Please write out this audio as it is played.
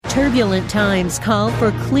Turbulent times call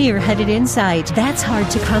for clear-headed insight. That's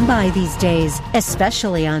hard to come by these days,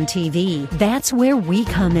 especially on TV. That's where we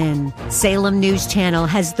come in. Salem News Channel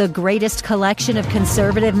has the greatest collection of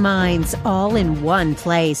conservative minds all in one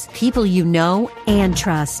place. People you know and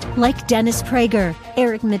trust, like Dennis Prager,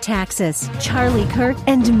 Eric Metaxas, Charlie Kirk,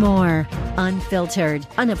 and more. Unfiltered,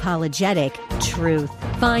 unapologetic truth.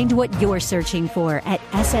 Find what you're searching for at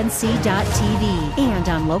snc.tv and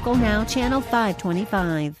on Local Now, Channel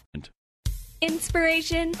 525.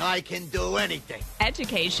 Inspiration. I can do anything.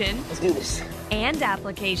 Education. Let's do this. And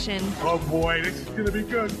application. Oh boy, this is going to be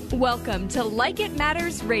good. Welcome to Like It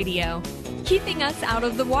Matters Radio. Keeping us out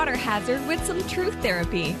of the water hazard with some truth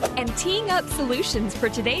therapy and teeing up solutions for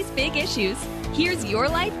today's big issues. Here's your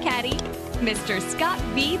life caddy, Mr. Scott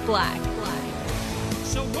V. Black.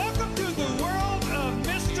 So welcome to the world of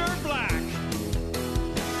Mr. Black.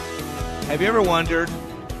 Have you ever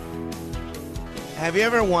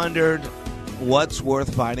wondered what's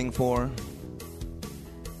worth fighting for?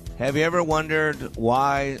 Have you ever wondered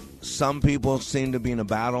why some people seem to be in a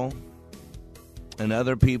battle and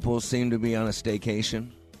other people seem to be on a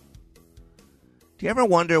staycation? Do you ever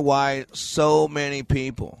wonder why so many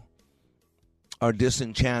people are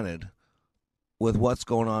disenchanted with what's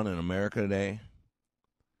going on in America today?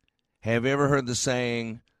 Have you ever heard the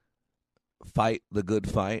saying, fight the good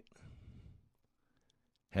fight?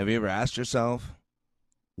 Have you ever asked yourself,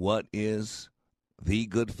 what is the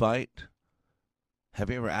good fight? Have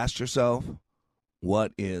you ever asked yourself,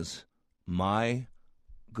 what is my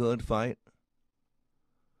good fight?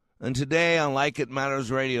 And today on Like It Matters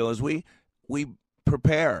Radio, as we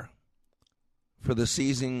prepare for the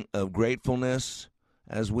season of gratefulness,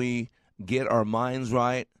 as we get our minds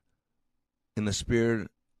right in the spirit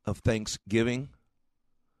of thanksgiving,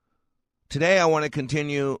 today I want to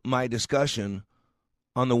continue my discussion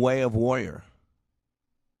on the way of warrior.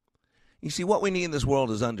 You see, what we need in this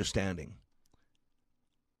world is understanding.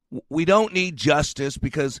 We don't need justice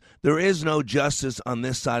because there is no justice on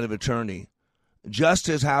this side of eternity.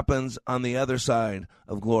 Justice happens on the other side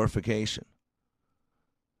of glorification.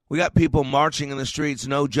 We got people marching in the streets,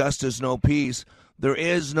 no justice, no peace. There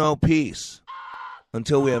is no peace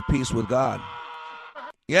until we have peace with God.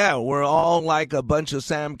 Yeah, we're all like a bunch of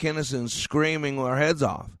Sam Kinnisons screaming our heads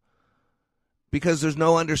off because there's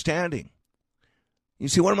no understanding. You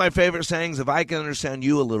see, one of my favorite sayings, if I can understand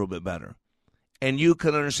you a little bit better and you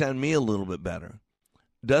can understand me a little bit better,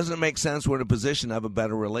 doesn't it make sense we're in a position to have a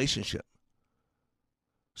better relationship?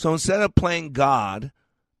 So instead of playing God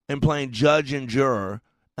and playing judge and juror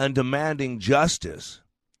and demanding justice,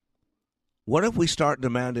 what if we start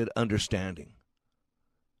demanding understanding?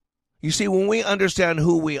 You see, when we understand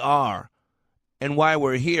who we are and why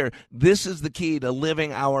we're here, this is the key to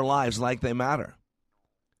living our lives like they matter.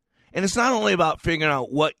 And it's not only about figuring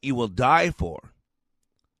out what you will die for,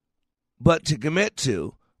 but to commit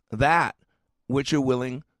to that which you're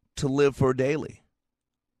willing to live for daily.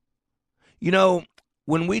 You know,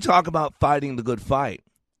 when we talk about fighting the good fight,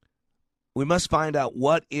 we must find out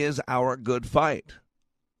what is our good fight.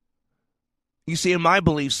 You see, in my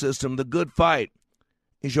belief system, the good fight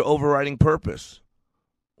is your overriding purpose.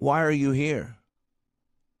 Why are you here?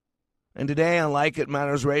 And today on Like It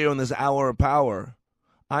Matters Radio in this hour of power,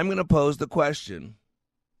 I'm going to pose the question,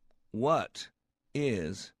 what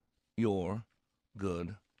is your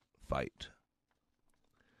good fight?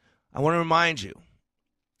 I want to remind you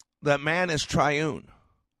that man is triune,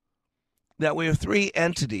 that we have three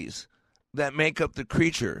entities that make up the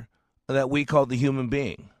creature that we call the human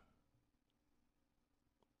being.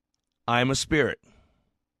 I am a spirit.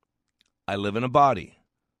 I live in a body.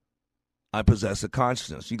 I possess a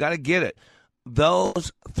consciousness. You got to get it.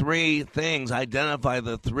 Those three things identify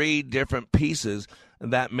the three different pieces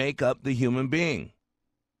that make up the human being.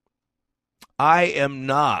 I am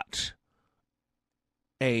not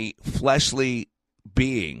a fleshly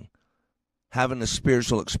being having a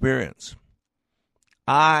spiritual experience.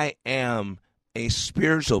 I am a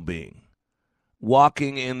spiritual being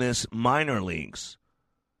walking in this minor leagues,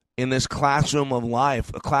 in this classroom of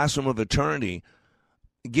life, a classroom of eternity,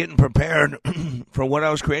 getting prepared for what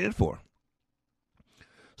I was created for.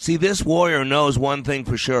 See, this warrior knows one thing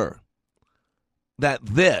for sure, that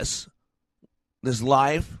this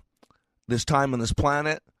life, this time on this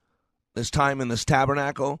planet, this time in this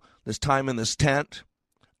tabernacle, this time in this tent,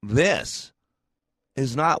 this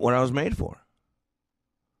is not what I was made for.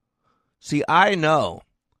 See, I know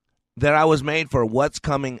that I was made for what's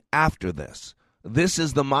coming after this. This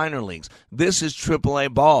is the minor leagues. This is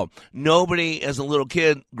AAA ball. Nobody as a little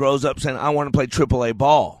kid grows up saying, I want to play AAA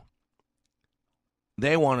ball.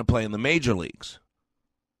 They want to play in the major leagues.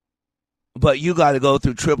 But you got to go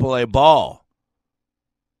through AAA ball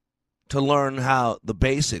to learn how the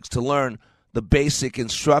basics, to learn the basic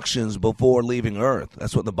instructions before leaving Earth.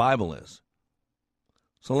 That's what the Bible is.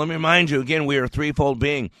 So let me remind you again, we are a threefold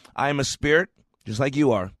being. I am a spirit, just like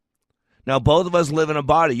you are. Now, both of us live in a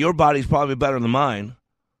body. Your body's probably better than mine.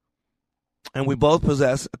 And we both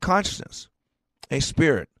possess a consciousness, a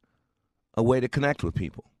spirit, a way to connect with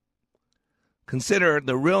people. Consider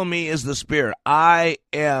the real me is the spirit. I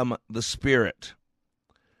am the spirit.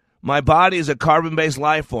 My body is a carbon-based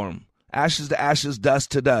life form. Ashes to ashes,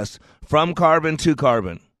 dust to dust. From carbon to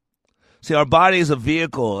carbon. See, our body is a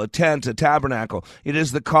vehicle, a tent, a tabernacle. It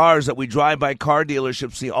is the cars that we drive by car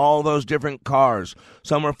dealerships, see all those different cars.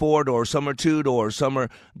 Some are four-door, some are two-door, some are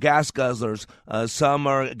gas guzzlers, some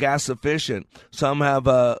are gas efficient. Some have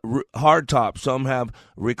hard tops, some have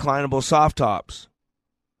reclinable soft tops.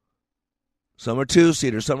 Some are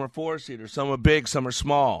two-seater, some are four-seater, some are big, some are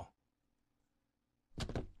small.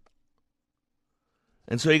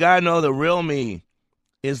 And so you got to know the real me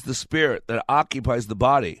is the spirit that occupies the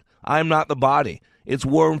body. I'm not the body. It's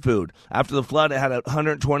worm food. After the flood, it had a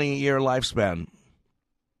 120-year lifespan.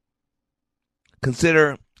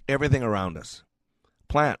 Consider everything around us.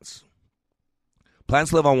 Plants.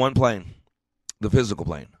 Plants live on one plane, the physical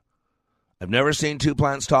plane. I've never seen two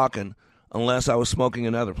plants talking unless I was smoking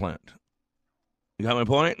another plant. You got my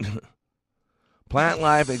point? Plant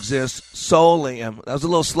life exists solely, and that was a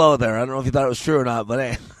little slow there. I don't know if you thought it was true or not,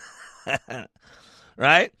 but hey.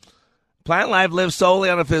 Right? Plant life lives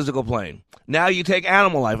solely on a physical plane. Now you take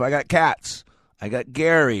animal life. I got cats. I got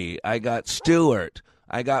Gary. I got Stuart.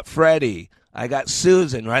 I got Freddie. I got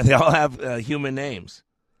Susan, right? They all have human names.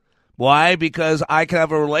 Why? Because I can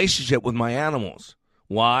have a relationship with my animals.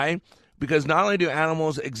 Why? Because not only do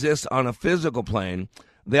animals exist on a physical plane,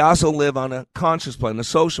 they also live on a conscious plane, a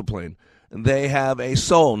social plane. They have a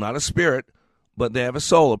soul, not a spirit, but they have a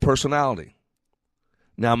soul, a personality.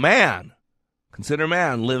 Now man, consider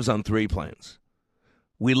man lives on three planes.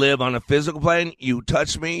 We live on a physical plane. You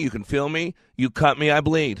touch me, you can feel me. You cut me, I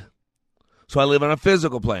bleed. So I live on a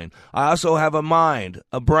physical plane. I also have a mind,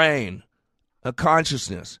 a brain, a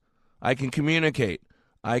consciousness. I can communicate.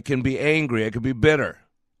 I can be angry. I can be bitter.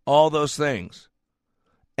 All those things.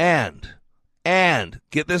 And,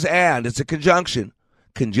 get this and, it's a conjunction.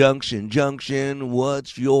 Conjunction, junction,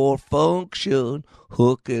 what's your function?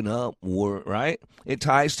 Hooking up, right? It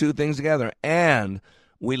ties two things together. And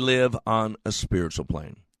we live on a spiritual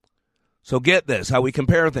plane. So get this, how we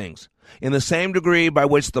compare things. In the same degree by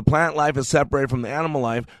which the plant life is separated from the animal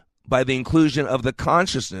life by the inclusion of the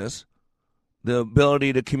consciousness, the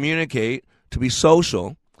ability to communicate, to be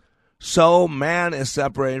social, so man is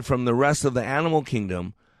separated from the rest of the animal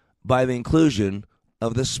kingdom by the inclusion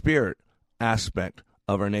of the spirit aspect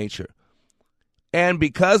of our nature. And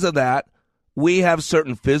because of that, we have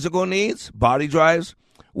certain physical needs, body drives.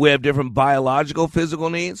 We have different biological physical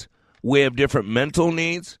needs. We have different mental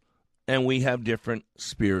needs. And we have different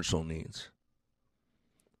spiritual needs.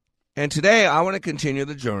 And today I want to continue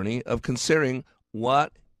the journey of considering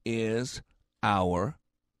what is our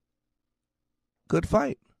good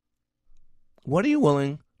fight. What are you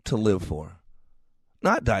willing to live for?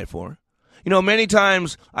 Not die for. You know, many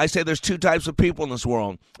times I say there's two types of people in this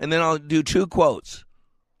world, and then I'll do two quotes.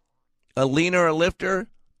 A leaner, a lifter,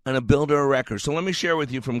 and a builder, a wrecker. So let me share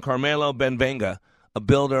with you from Carmelo Benvenga, a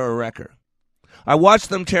builder, a wrecker. I watched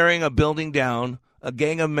them tearing a building down, a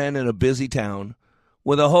gang of men in a busy town.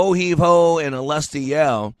 With a ho-heave-ho and a lusty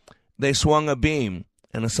yell, they swung a beam,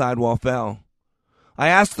 and a sidewall fell. I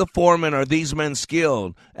asked the foreman, are these men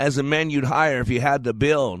skilled, as the men you'd hire if you had to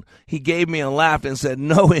build? He gave me a laugh and said,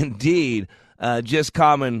 no, indeed, just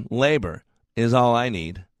common labor is all I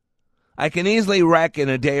need. I can easily wreck in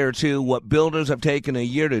a day or two what builders have taken a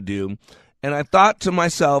year to do, and I thought to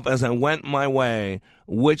myself as I went my way,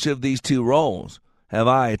 which of these two roles have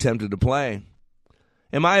I attempted to play?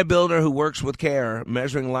 Am I a builder who works with care,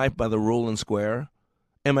 measuring life by the rule and square?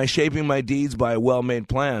 Am I shaping my deeds by a well-made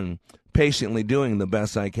plan, patiently doing the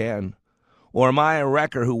best I can? Or am I a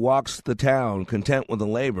wrecker who walks the town, content with the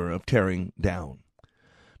labor of tearing down?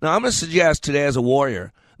 Now, I'm going to suggest today as a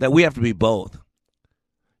warrior that we have to be both.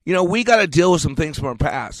 You know, we got to deal with some things from our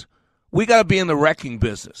past. We got to be in the wrecking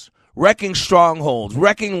business. Wrecking strongholds,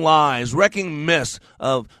 wrecking lies, wrecking myths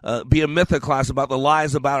of, be a mythic class about the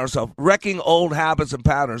lies about ourselves, wrecking old habits and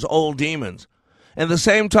patterns, old demons. And at the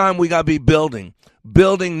same time, we got to be building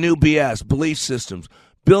new BS, belief systems,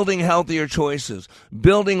 building healthier choices,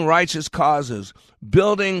 building righteous causes,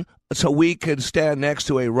 building so we can stand next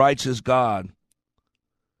to a righteous God.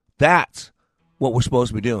 That's what we're supposed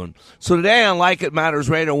to be doing. So today on Like It Matters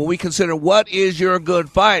Radio, when we consider what is your good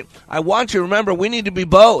fight, I want you to remember we need to be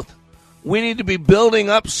both. We need to be building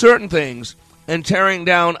up certain things and tearing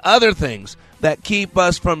down other things that keep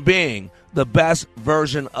us from being the best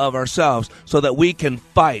version of ourselves so that we can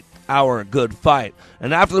fight our good fight.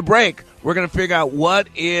 And after the break, we're going to figure out what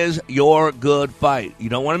is your good fight. You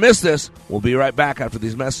don't want to miss this. We'll be right back after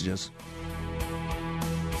these messages.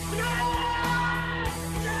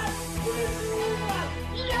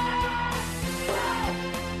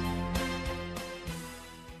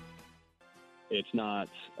 It's not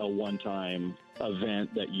a one-time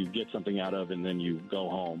event that you get something out of and then you go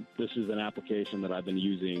home. This is an application that I've been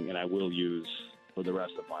using and I will use for the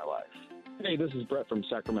rest of my life. Hey, this is Brett from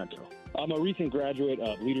Sacramento. I'm a recent graduate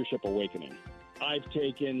of Leadership Awakening. I've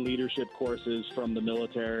taken leadership courses from the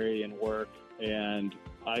military and work, and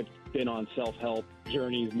I've been on self-help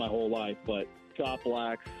journeys my whole life, but Scott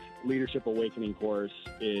Black's Leadership Awakening course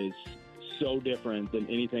is so different than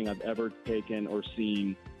anything I've ever taken or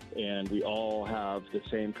seen, and we all have the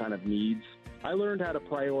same kind of needs. I learned how to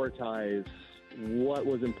prioritize what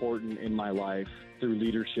was important in my life through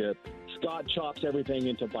leadership. Scott chops everything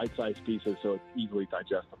into bite-sized pieces so it's easily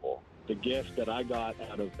digestible. The gift that I got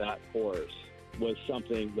out of that course was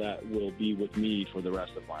something that will be with me for the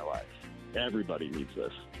rest of my life. Everybody needs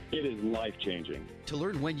this. It is life-changing. To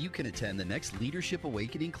learn when you can attend the next Leadership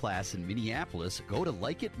Awakening class in Minneapolis, go to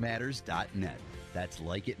likeitmatters.net. That's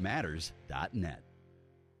likeitmatters.net.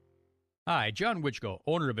 Hi, John Wichko,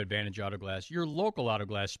 owner of Advantage Auto Glass, your local auto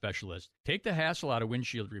glass specialist. Take the hassle out of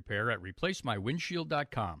windshield repair at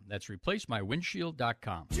ReplaceMyWindshield.com. That's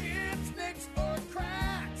ReplaceMyWindshield.com. Chips, nicks, or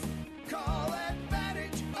cracks, call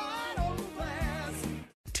Advantage Auto Glass.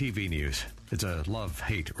 TV news. It's a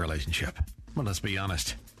love-hate relationship. Well, let's be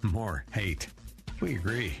honest. More hate. We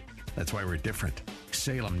agree. That's why we're different.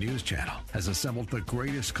 Salem News Channel has assembled the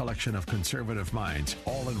greatest collection of conservative minds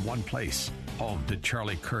all in one place. Home to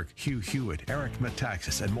Charlie Kirk, Hugh Hewitt, Eric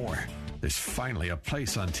Metaxas, and more. There's finally a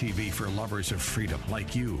place on TV for lovers of freedom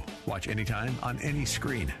like you. Watch anytime, on any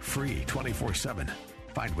screen, free 24/7.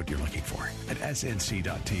 Find what you're looking for at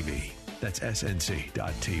snc.tv. That's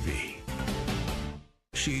snc.tv.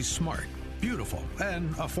 She's smart, beautiful,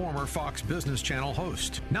 and a former Fox Business Channel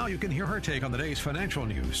host. Now you can hear her take on the day's financial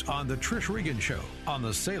news on The Trish Regan Show on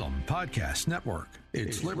the Salem Podcast Network.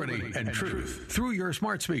 It's liberty and truth. Through your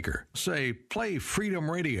smart speaker, say, play Freedom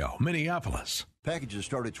Radio, Minneapolis. Packages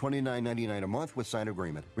start at $29.99 a month with signed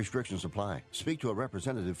agreement. Restrictions apply. Speak to a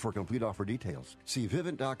representative for complete offer details. See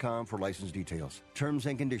Vivint.com for license details. Terms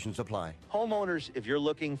and conditions apply. Homeowners, if you're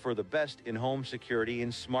looking for the best in home security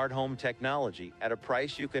and smart home technology at a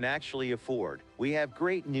price you can actually afford, we have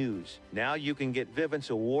great news. Now you can get Vivint's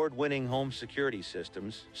award-winning home security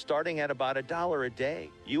systems starting at about $1 a day.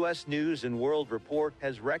 U.S. News and World Report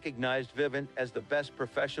has recognized Vivint as the best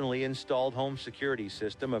professionally installed home security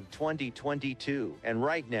system of 2022. And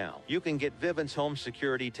right now, you can get Vivint's home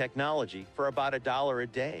security technology for about $1 a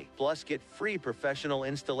day. Plus, get free professional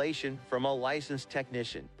installation from a licensed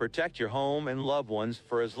technician. Protect your home and loved ones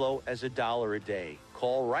for as low as $1 a day.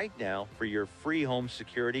 Call right now for your free home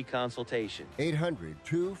security consultation.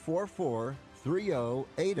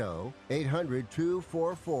 800-244-3080.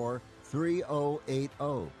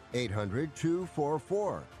 800-244-3080.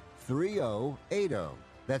 800-244-3080.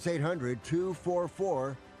 That's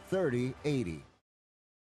 800-244-3080.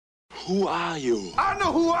 Who are you? I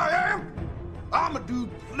know who I am. I'm a dude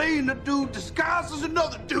playing a dude disguised as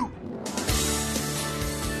another dude.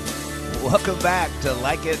 Welcome back to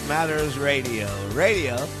Like It Matters Radio.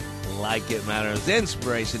 Radio, like it matters.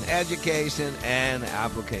 Inspiration, education, and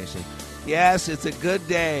application. Yes, it's a good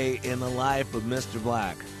day in the life of Mr.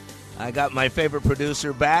 Black. I got my favorite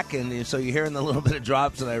producer back, and so you're hearing the little bit of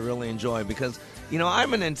drops that I really enjoy because, you know,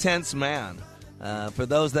 I'm an intense man. For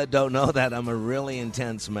those that don't know that, I'm a really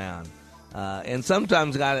intense man. And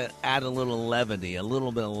sometimes got to add a little levity, a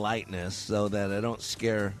little bit of lightness so that I don't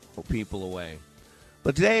scare people away.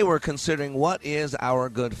 But today we're considering what is our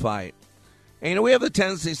good fight. And, you know, we have the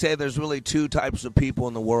tendency to say there's really two types of people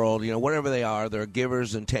in the world. You know, whatever they are, there are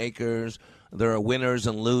givers and takers. There are winners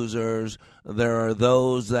and losers. There are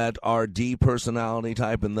those that are D personality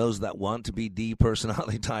type and those that want to be D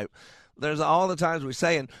personality type. There's all the times we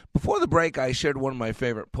say, and before the break I shared one of my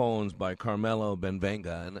favorite poems by Carmelo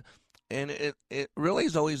Benvenga, and it really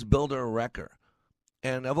is always builder or wrecker.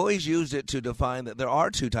 And I've always used it to define that there are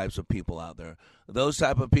two types of people out there. Those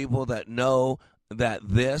type of people that know that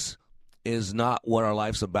this is not what our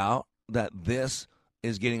life's about, that this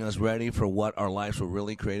is getting us ready for what our lives were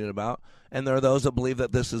really created about. And there are those that believe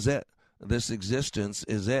that this is it. This existence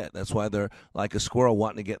is it. That's why they're like a squirrel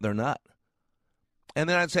wanting to get their nut. And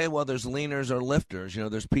then I'd say, well, there's leaners or lifters.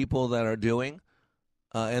 There's people that are doing,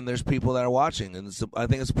 and there's people that are watching. And I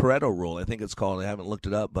think it's Pareto rule. I think it's called. I haven't looked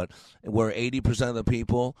it up, but where 80% of the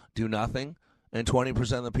people do nothing, and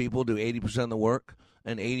 20% of the people do 80% of the work,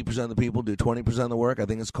 and 80% of the people do 20% of the work. I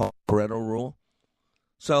think it's called Pareto rule.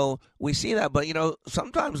 So we see that, but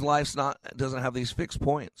sometimes life doesn't have these fixed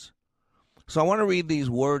points. So I want to read these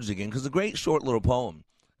words again, because it's a great short little poem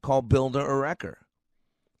called Builder or Wrecker.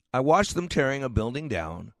 I watched them tearing a building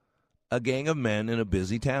down, a gang of men in a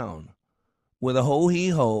busy town. With a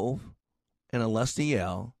ho-he-hove and a lusty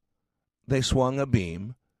yell, they swung a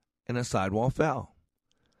beam and a sidewall fell.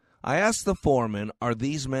 I asked the foreman, are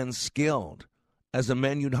these men skilled as the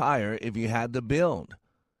men you'd hire if you had to build?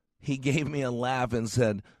 He gave me a laugh and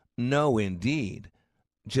said, no, indeed.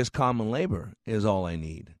 Just common labor is all I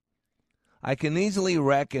need. I can easily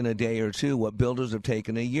wreck in a day or two what builders have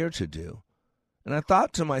taken a year to do. And I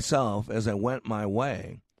thought to myself as I went my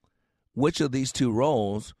way, which of these two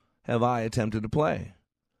roles have I attempted to play?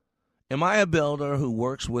 Am I a builder who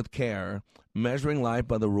works with care, measuring life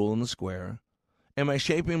by the rule and the square? Am I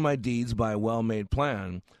shaping my deeds by a well-made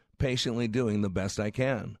plan, patiently doing the best I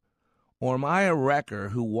can? Or am I a wrecker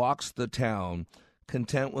who walks the town,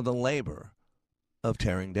 content with the labor of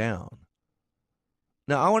tearing down?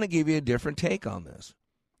 Now, I want to give you a different take on this,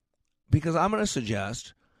 because I'm going to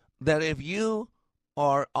suggest that if you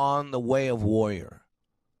are on the way of warrior,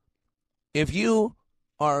 if you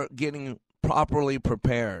are getting properly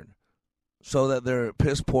prepared so that their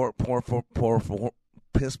piss poor performance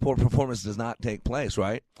does not take place,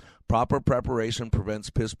 right? Proper preparation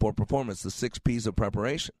prevents piss poor performance, the 6 P's of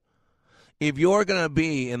preparation. If you're going to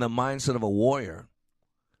be in the mindset of a warrior,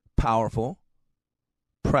 powerful,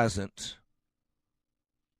 present,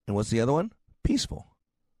 and what's the other one? Peaceful.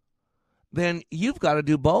 Then you've got to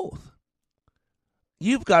do both.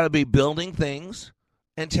 You've got to be building things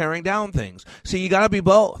and tearing down things. So you got to be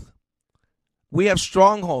both. We have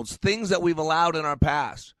strongholds, things that we've allowed in our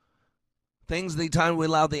past, things the time we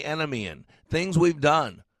allowed the enemy in, things we've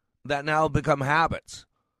done that now become habits.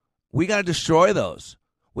 We got to destroy those.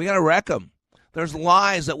 We got to wreck them. There's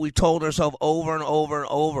lies that we told ourselves over and over and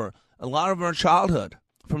over. A lot of them are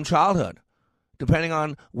from childhood. Depending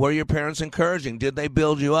on were your parents encouraging. Did they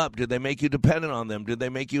build you up? Did they make you dependent on them? Did they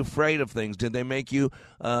make you afraid of things? Did they make you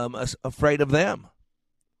afraid of them?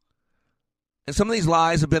 And some of these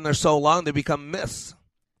lies have been there so long they become myths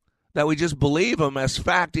that we just believe them as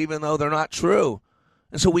fact even though they're not true.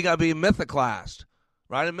 And so we got to be mythoclast,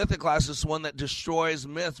 right? A mythoclast is one that destroys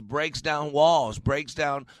myths, breaks down walls, breaks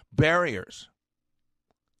down barriers.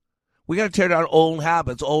 We got to tear down old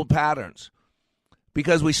habits, old patterns.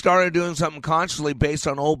 Because we started doing something consciously based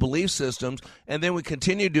on old belief systems, and then we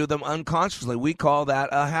continue to do them unconsciously. We call that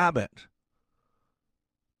a habit.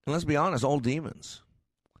 And let's be honest, old demons.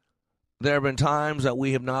 There have been times that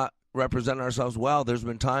we have not represented ourselves well. There's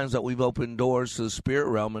been times that we've opened doors to the spirit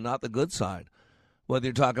realm and not the good side. Whether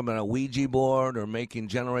you're talking about a Ouija board or making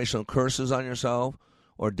generational curses on yourself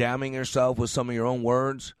or damning yourself with some of your own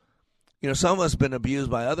words. Some of us have been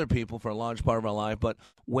abused by other people for a large part of our life, but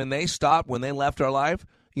when they stopped, when they left our life,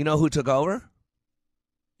 you know who took over?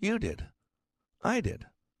 You did. I did.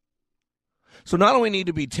 So not only need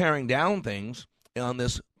to be tearing down things on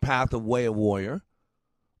this path of way of warrior,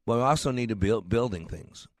 but we also need to be building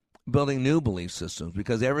things, building new belief systems,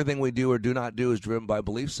 because everything we do or do not do is driven by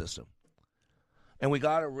belief system. And we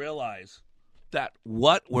got to realize that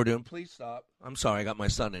what we're doing, please stop. I'm sorry, I got my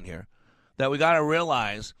son in here. That we got to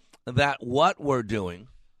realize that what we're doing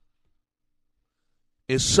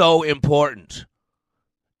is so important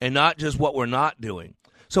and not just what we're not doing.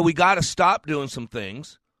 So we got to stop doing some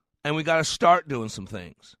things and we got to start doing some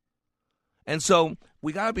things. And so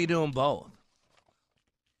we got to be doing both.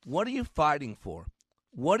 What are you fighting for?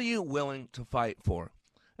 What are you willing to fight for?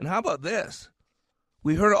 And how about this?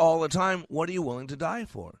 We heard it all the time. What are you willing to die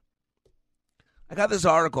for? I got this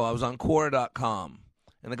article. I was on Quora.com.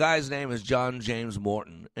 And the guy's name is John James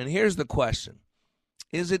Morton. And here's the question.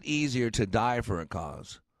 Is it easier to die for a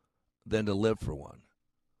cause than to live for one?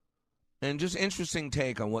 And just interesting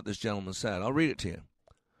take on what this gentleman said. I'll read it to you.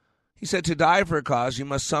 He said, to die for a cause, you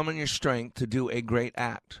must summon your strength to do a great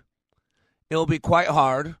act. It will be quite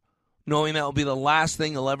hard, knowing that will be the last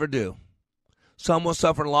thing you'll ever do. Some will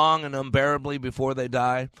suffer long and unbearably before they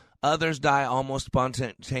die. Others die almost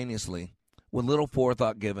spontaneously, with little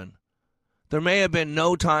forethought given. There may have been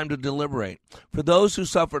no time to deliberate. For those who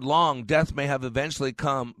suffered long, death may have eventually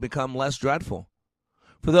become less dreadful.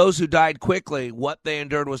 For those who died quickly, what they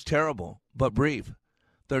endured was terrible, but brief.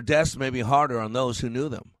 Their deaths may be harder on those who knew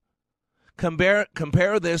them.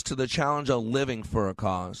 Compare this to the challenge of living for a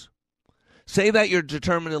cause. Say that you're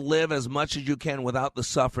determined to live as much as you can without the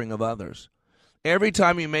suffering of others. Every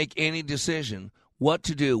time you make any decision, what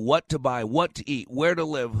to do, what to buy, what to eat, where to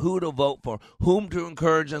live, who to vote for, whom to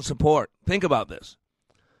encourage and support, think about this.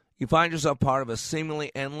 You find yourself part of a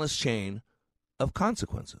seemingly endless chain of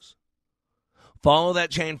consequences. Follow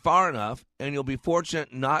that chain far enough, and you'll be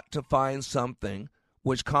fortunate not to find something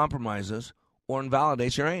which compromises or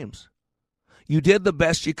invalidates your aims. You did the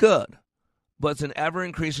best you could, but it's an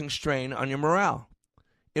ever-increasing strain on your morale.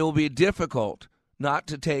 It will be difficult not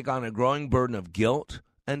to take on a growing burden of guilt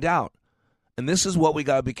and doubt. And this is what we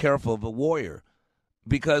got to be careful of a warrior,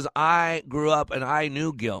 because I grew up and I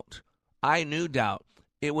knew guilt. I knew doubt.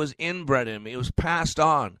 It was inbred in me. It was passed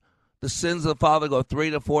on. The sins of the father go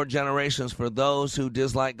 3 to 4 generations for those who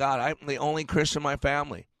dislike God. I'm the only Christian in my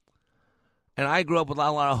family. And I grew up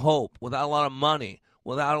without a lot of hope, without a lot of money,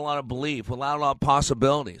 without a lot of belief, without a lot of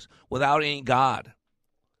possibilities, without any God.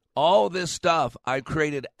 All this stuff I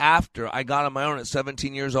created after I got on my own at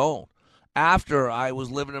 17 years old, after I was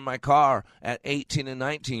living in my car at 18 and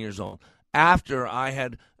 19 years old, after I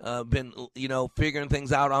had been, figuring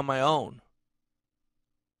things out on my own.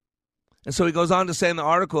 And so he goes on to say in the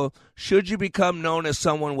article, should you become known as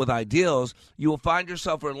someone with ideals, you will find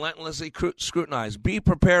yourself relentlessly scrutinized. Be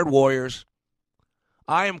prepared, warriors.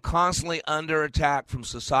 I am constantly under attack from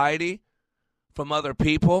society, from other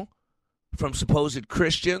people, from supposed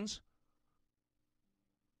Christians.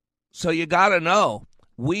 So you got to know,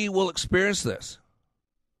 we will experience this.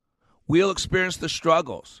 We'll experience the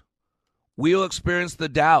struggles. We'll experience the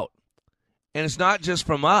doubt. And it's not just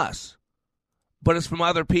from us, but it's from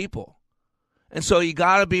other people. And so you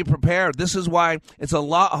got to be prepared. This is why it's a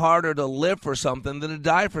lot harder to live for something than to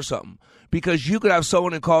die for something. Because you could have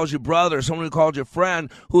someone who calls you brother, someone who calls you friend,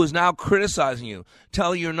 who is now criticizing you,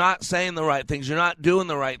 tell you you're not saying the right things, you're not doing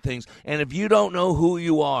the right things. And if you don't know who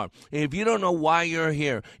you are, if you don't know why you're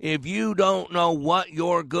here, if you don't know what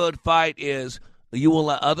your good fight is, you will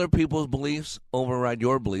let other people's beliefs override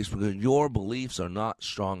your beliefs because your beliefs are not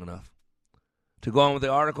strong enough. To go on with the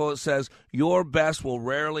article, it says, your best will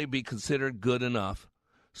rarely be considered good enough.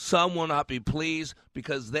 Some will not be pleased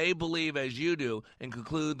because they believe as you do and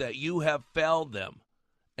conclude that you have failed them.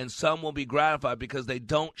 And some will be gratified because they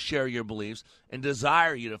don't share your beliefs and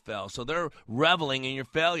desire you to fail. So they're reveling in your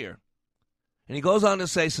failure. And he goes on to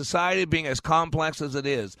say, society being as complex as it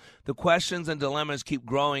is, the questions and dilemmas keep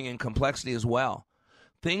growing in complexity as well.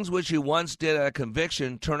 Things which you once did out of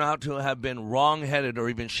conviction turn out to have been wrong-headed or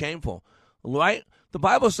even shameful. Right? The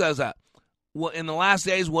Bible says that. Well, in the last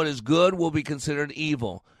days, what is good will be considered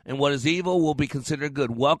evil, and what is evil will be considered good.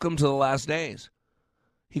 Welcome to the last days.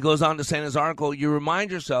 He goes on to say in his article, you remind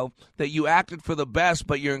yourself that you acted for the best,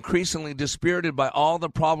 but you're increasingly dispirited by all the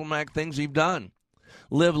problematic things you've done.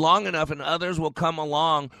 Live long enough, and others will come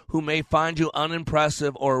along who may find you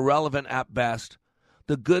unimpressive or irrelevant at best.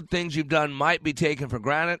 The good things you've done might be taken for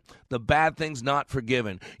granted, the bad things not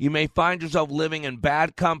forgiven. You may find yourself living in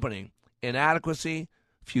bad company. Inadequacy,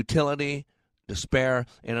 futility, despair.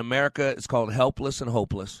 In America, it's called helpless and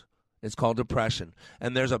hopeless. It's called depression.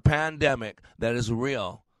 And there's a pandemic that is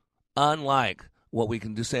real, unlike what we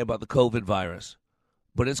can say about the COVID virus.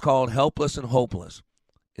 But it's called helpless and hopeless.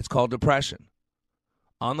 It's called depression.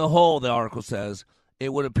 On the whole, the article says,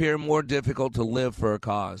 it would appear more difficult to live for a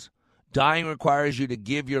cause. Dying requires you to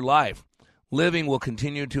give your life. Living will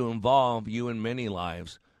continue to involve you in many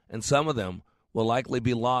lives, and some of them will likely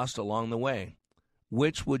be lost along the way.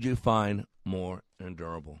 Which would you find more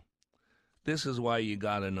endurable? This is why you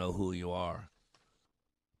got to know who you are.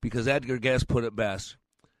 Because Edgar Guest put it best.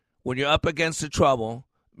 When you're up against the trouble,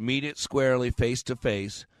 meet it squarely face to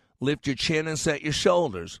face. Lift your chin and set your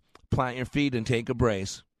shoulders. Plant your feet and take a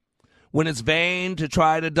brace. When it's vain to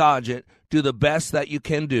try to dodge it, do the best that you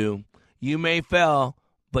can do. You may fail,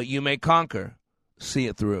 but you may conquer. See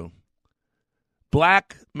it through.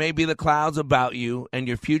 Black may be the clouds about you, and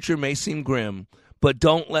your future may seem grim, but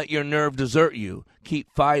don't let your nerve desert you.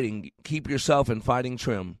 Keep fighting. Keep yourself in fighting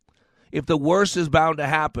trim. If the worst is bound to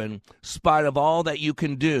happen, spite of all that you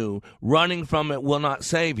can do, running from it will not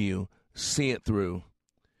save you. See it through.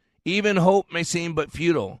 Even hope may seem but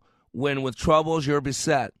futile when with troubles you're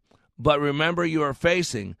beset, but remember you are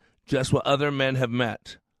facing just what other men have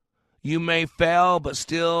met. You may fail,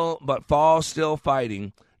 but fall still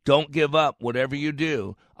fighting. Don't give up, whatever you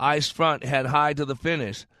do. Eyes front, head high to the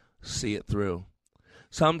finish. See it through.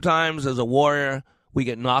 Sometimes, as a warrior, we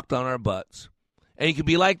get knocked on our butts. And you can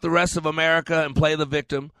be like the rest of America and play the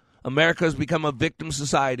victim. America has become a victim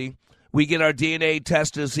society. We get our DNA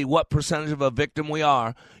tested to see what percentage of a victim we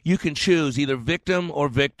are. You can choose either victim or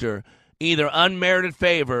victor, either unmerited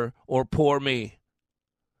favor or poor me.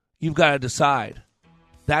 You've got to decide.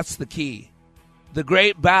 That's the key. The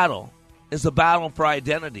great battle is the battle for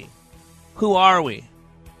identity. Who are we?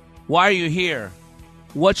 Why are you here?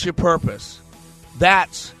 What's your purpose?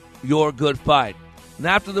 That's your good fight. And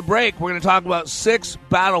after the break, we're going to talk about 6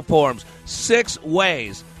 battle forms, 6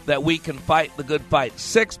 ways that we can fight the good fight,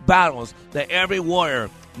 6 battles that every warrior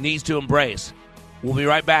needs to embrace. We'll be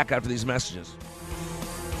right back after these messages.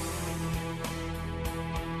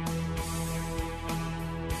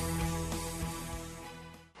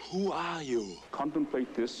 Who are you?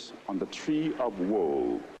 Contemplate this on the tree of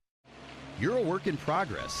woe. You're a work in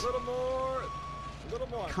progress. A little more.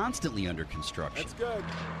 Constantly under construction. That's good.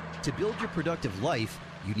 To build your productive life,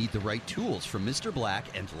 you need the right tools from Mr. Black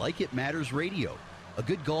and Like It Matters Radio. A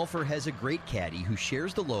good golfer has a great caddy who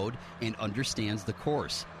shares the load and understands the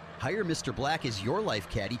course. Hire Mr. Black as your life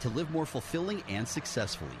caddy to live more fulfilling and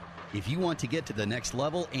successfully. If you want to get to the next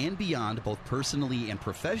level and beyond, both personally and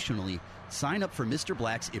professionally, sign up for Mr.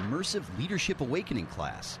 Black's Immersive Leadership Awakening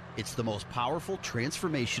class. It's the most powerful,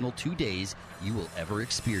 transformational 2 days you will ever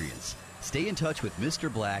experience. Stay in touch with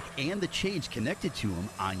Mr. Black and the change connected to him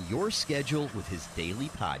on your schedule with his daily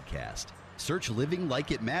podcast. Search Living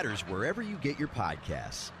Like It Matters wherever you get your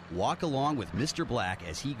podcasts. Walk along with Mr. Black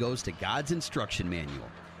as he goes to God's instruction manual.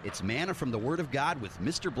 It's manna from the Word of God with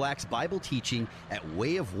Mr. Black's Bible teaching at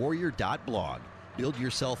wayofwarrior.blog. Build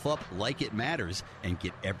yourself up like it matters and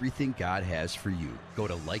get everything God has for you. Go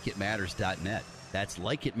to likeitmatters.net. That's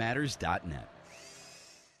likeitmatters.net.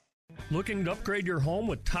 Looking to upgrade your home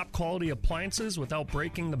with top quality appliances without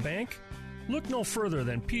breaking the bank? Look no further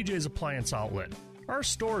than PJ's Appliance Outlet. Our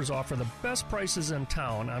stores offer the best prices in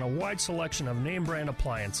town on a wide selection of name brand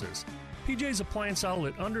appliances. PJ's Appliance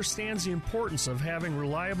Outlet understands the importance of having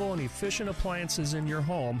reliable and efficient appliances in your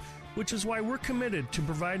home, which is why we're committed to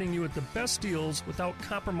providing you with the best deals without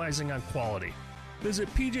compromising on quality. Visit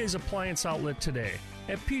PJ's Appliance Outlet today.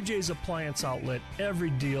 At PJ's Appliance Outlet,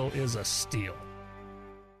 every deal is a steal.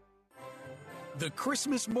 The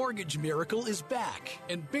Christmas Mortgage Miracle is back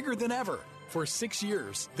and bigger than ever. For 6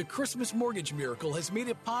 years, the Christmas Mortgage Miracle has made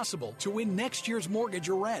it possible to win next year's mortgage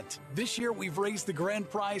or rent. This year, we've raised the grand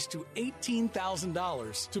prize to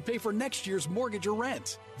 $18,000 to pay for next year's mortgage or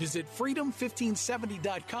rent. Visit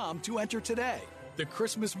freedom1570.com to enter today. The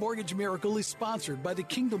Christmas Mortgage Miracle is sponsored by the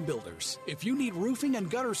Kingdom Builders. If you need roofing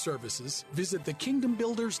and gutter services, visit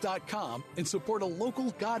thekingdombuilders.com and support a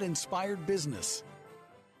local God-inspired business.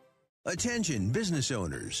 Attention business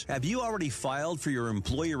owners. Have you already filed for your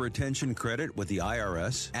employer retention credit with the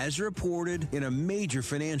IRS? As reported in a major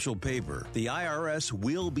financial paper, the IRS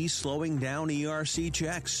will be slowing down ERC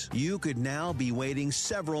checks. You could now be waiting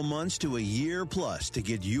several months to a year plus to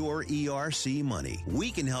get your ERC money. We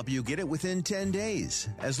can help you get it within 10 days.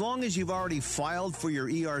 As long as you've already filed for your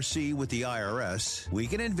ERC with the IRS, we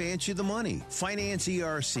can advance you the money. Finance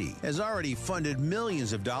ERC has already funded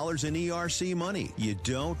millions of dollars in ERC money. You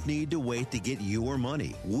don't need to wait to get your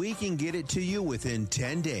money. We can get it to you within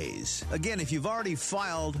 10 days. Again, if you've already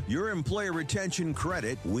filed your employer retention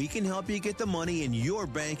credit, we can help you get the money in your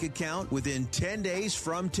bank account within 10 days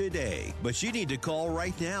from today. But you need to call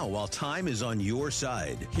right now while time is on your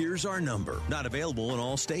side. Here's our number. Not available in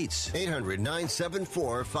all states.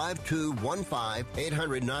 800-974-5215.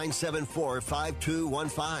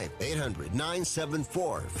 800-974-5215.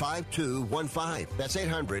 800-974-5215. That's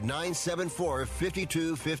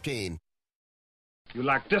 800-974-5215. You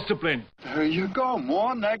lack discipline. There you go.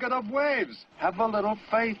 More negative waves. Have a little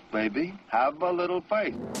faith, baby. Have a little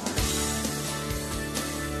faith.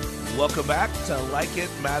 Welcome back to Like It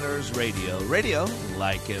Matters Radio. Radio,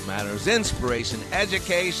 like it matters. Inspiration,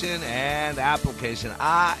 education, and application.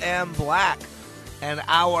 I am Black. And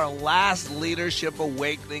our last Leadership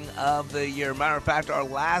Awakening of the year. Matter of fact, our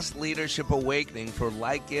last Leadership Awakening for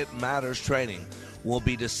Like It Matters training will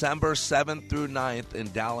be December 7th through 9th in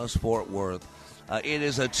Dallas-Fort Worth. It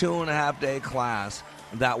is a 2.5-day class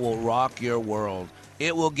that will rock your world.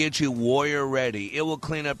 It will get you warrior ready. It will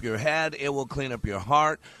clean up your head. It will clean up your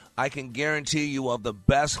heart. I can guarantee you will have the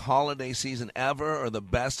best holiday season ever, or the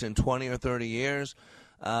best in 20 or 30 years.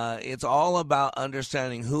 It's all about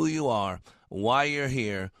understanding who you are, why you're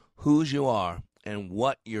here, whose you are, and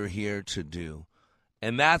what you're here to do.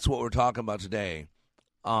 And that's what we're talking about today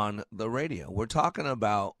on the radio. We're talking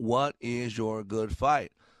about what is your good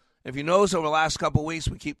fight. If you notice over the last couple of weeks,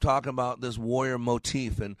 we keep talking about this warrior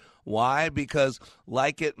motif. And why? Because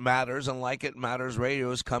Like It Matters and Like It Matters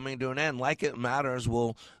Radio is coming to an end. Like It Matters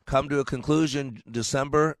will come to a conclusion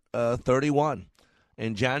December 31.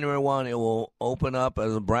 In January 1, it will open up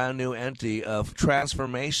as a brand new entity of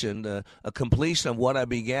transformation, a completion of what I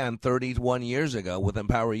began 31 years ago with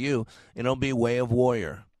Empower You, and it'll be Way of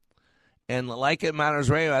Warrior. And Like It Matters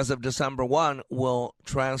Radio, as of December 1, will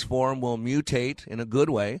transform, will mutate in a good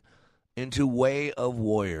way into Way of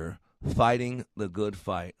Warrior, fighting the good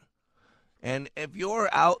fight. And if you're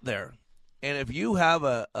out there, and if you have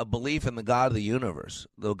a belief in the God of the universe,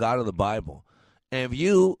 the God of the Bible, and if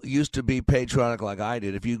you used to be patriotic like I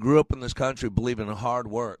did, if you grew up in this country believing in hard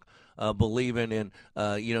work, believing in,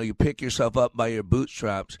 you pick yourself up by your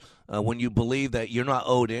bootstraps, when you believe that you're not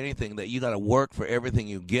owed anything, that you got to work for everything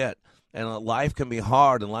you get, and life can be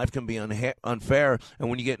hard and life can be unfair, and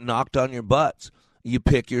when you get knocked on your butts, you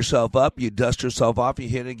pick yourself up, you dust yourself off, you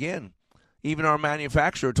hit again. Even our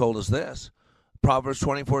manufacturer told us this. Proverbs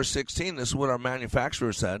 24:16, this is what our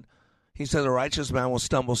manufacturer said. He said, a righteous man will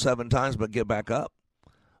stumble 7 times but get back up,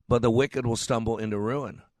 but the wicked will stumble into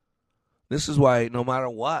ruin. This is why, no matter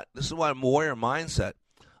what, this is why a warrior mindset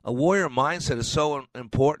is so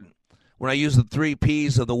important. When I use the 3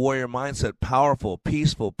 P's of the warrior mindset, powerful,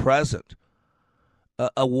 peaceful, present,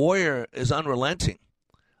 a warrior is unrelenting.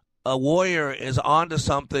 A warrior is onto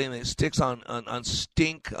something that sticks on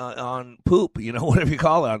stink, on poop, whatever you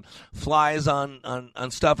call it, on flies on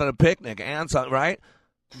stuff at a picnic, ants on, right?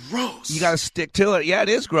 Gross. You got to stick to it. Yeah, it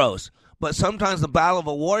is gross. But sometimes the battle of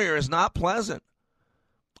a warrior is not pleasant.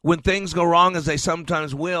 When things go wrong, as they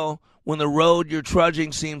sometimes will, when the road you're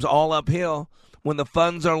trudging seems all uphill, when the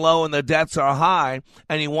funds are low and the debts are high,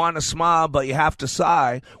 and you want to smile but you have to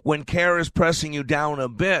sigh, when care is pressing you down a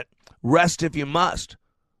bit, rest if you must.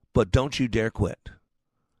 But don't you dare quit.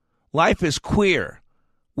 Life is queer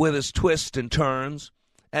with its twists and turns,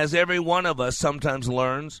 as every one of us sometimes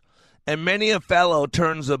learns, and many a fellow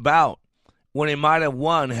turns about when he might have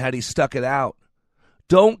won had he stuck it out.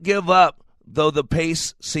 Don't give up, though the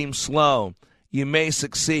pace seems slow. You may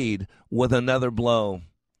succeed with another blow.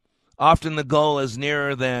 Often the goal is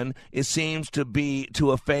nearer than it seems to be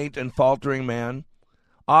to a faint and faltering man.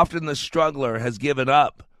 Often the struggler has given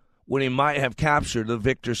up when he might have captured the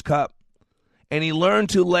victor's cup. And he learned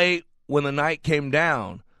too late when the night came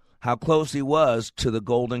down how close he was to the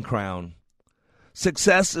golden crown.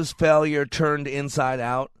 Success is failure turned inside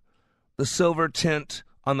out, the silver tint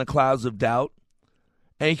on the clouds of doubt.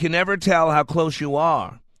 And you can never tell how close you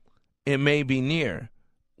are. It may be near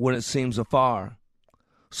when it seems afar.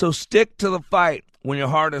 So stick to the fight when your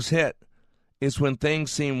heart is hit. It's when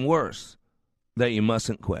things seem worse that you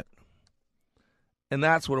mustn't quit. And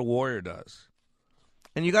that's what a warrior does.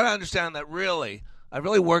 And you got to understand that I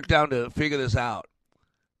really worked down to figure this out,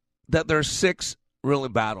 that there's 6 really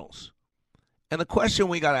battles. And the question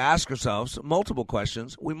we got to ask ourselves, multiple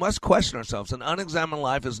questions, we must question ourselves. An unexamined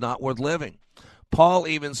life is not worth living. Paul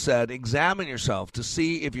even said, examine yourself to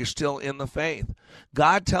see if you're still in the faith.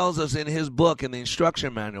 God tells us in his book, in the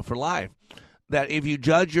instruction manual for life, that if you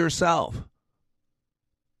judge yourself,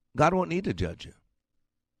 God won't need to judge you.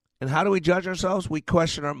 And how do we judge ourselves? We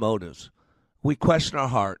question our motives. We question our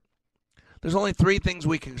heart. There's only 3 things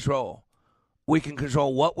we can control. We can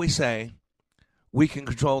control what we say. We can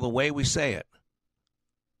control the way we say it.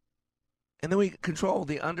 And then we control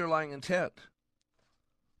the underlying intent.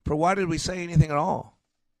 For why did we say anything at all?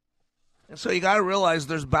 And so you got to realize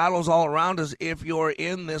there's battles all around us if you're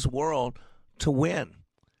in this world to win.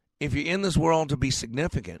 If you're in this world to be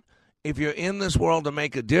significant. If you're in this world to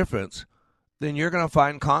make a difference, then you're going to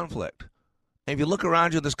find conflict. And if you look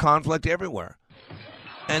around you, there's conflict everywhere.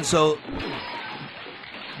 And so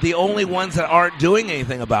the only ones that aren't doing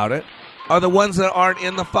anything about it are the ones that aren't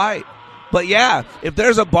in the fight. But yeah, if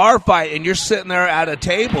there's a bar fight and you're sitting there at a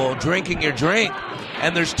table drinking your drink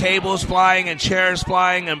and there's tables flying and chairs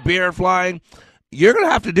flying and beer flying, you're going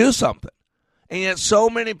to have to do something. And yet so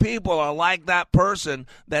many people are like that person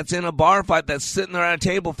that's in a bar fight that's sitting there at a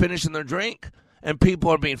table finishing their drink. And people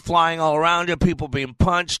are being flying all around you, people being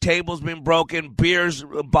punched, tables being broken, beers,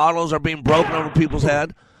 bottles are being broken over people's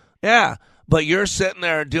head. Yeah, but you're sitting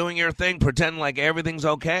there doing your thing, pretending like everything's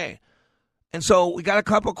okay. And so we got a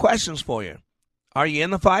couple questions for you. Are you in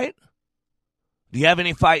the fight? Do you have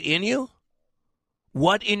any fight in you?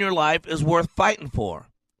 What in your life is worth fighting for?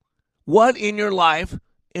 What in your life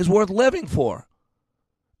is worth living for?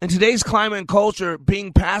 In today's climate and culture,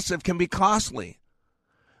 being passive can be costly.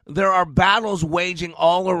 There are battles waging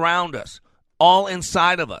all around us, all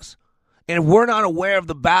inside of us. And if we're not aware of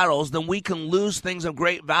the battles, then we can lose things of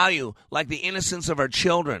great value, like the innocence of our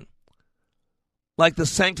children, like the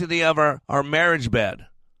sanctity of our marriage bed,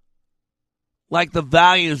 like the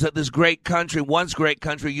values that this great country, once great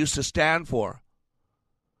country, used to stand for.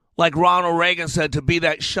 Like Ronald Reagan said, to be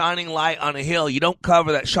that shining light on a hill. You don't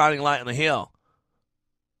cover that shining light on the hill.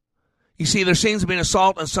 You see, there seems to be an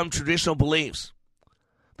assault on some traditional beliefs.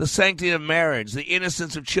 The sanctity of marriage, the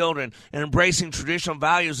innocence of children, and embracing traditional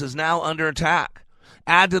values is now under attack.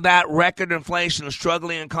 Add to that record inflation, a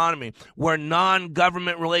struggling economy where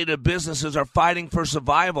non-government related businesses are fighting for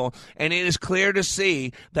survival, and it is clear to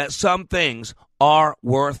see that some things are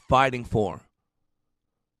worth fighting for.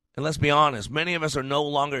 And let's be honest, many of us are no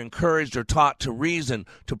longer encouraged or taught to reason,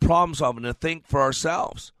 to problem solve, and to think for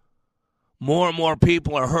ourselves. More and more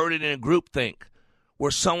people are herded in a groupthink where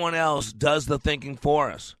someone else does the thinking for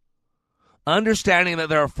us. Understanding that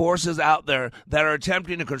there are forces out there that are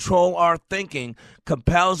attempting to control our thinking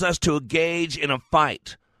compels us to engage in a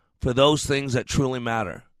fight for those things that truly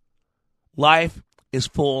matter. Life is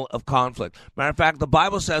full of conflict. Matter of fact, the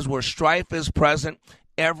Bible says where strife is present,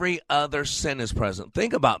 every other sin is present.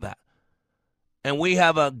 Think about that. And we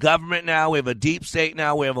have a government now, we have a deep state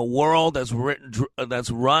now, we have a world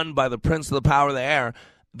that's run by the prince of the power of the air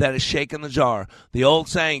that is shaking the jar. The old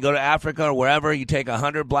saying, you go to Africa or wherever, you take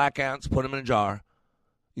 100 black ants, put them in a jar.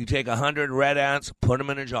 You take 100 red ants, put them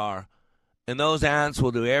in a jar. And those ants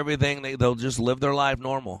will do everything. They'll just live their life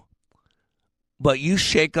normal. But you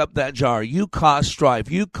shake up that jar. You cause strife.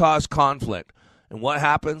 You cause conflict. And what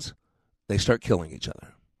happens? They start killing each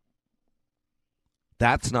other.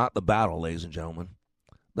 That's not the battle, ladies and gentlemen.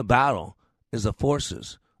 The battle is the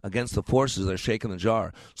forces against the forces that are shaking the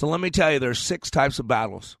jar. So let me tell you, there's 6 types of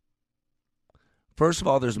battles. First of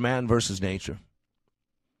all, there's man versus nature.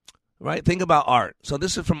 Right? Think about art. So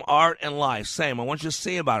this is from Art and Life. Same. I want you to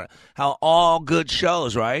see about it. How all good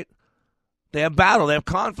shows, right? They have battle. They have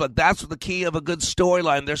conflict. That's the key of a good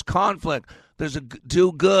storyline. There's conflict. There's a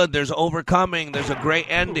do good. There's overcoming. There's a great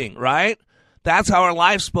ending, right? That's how our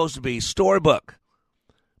life's supposed to be. Storybook.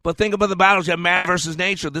 But think about the battles. You have man versus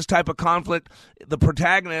nature. This type of conflict, the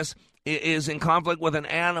protagonist is in conflict with an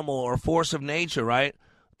animal or force of nature, right?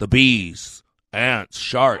 The bees, ants,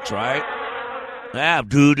 sharks, right? Yeah,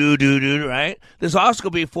 do, right? There's also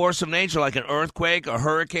going to be a force of nature like an earthquake, a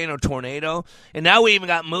hurricane, or tornado. And now we even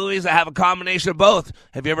got movies that have a combination of both.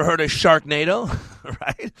 Have you ever heard of Sharknado?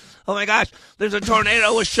 Right? Oh, my gosh. There's a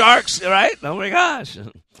tornado with sharks, right? Oh, my gosh.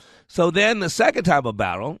 So then the second type of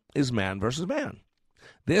battle is man versus man.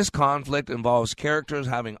 This conflict involves characters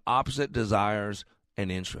having opposite desires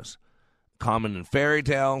and interests. Common in fairy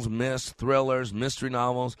tales, myths, thrillers, mystery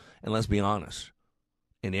novels, and let's be honest,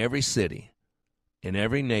 in every city, in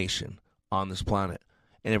every nation on this planet.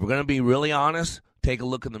 And if we're going to be really honest, take a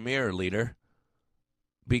look in the mirror, leader,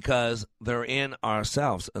 because they're in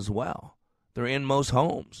ourselves as well. They're in most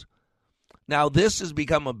homes. Now, this has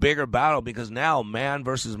become a bigger battle because now man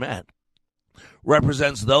versus man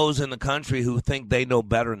represents those in the country who think they know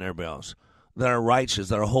better than everybody else, that are righteous,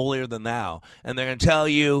 that are holier than thou. And they're going to tell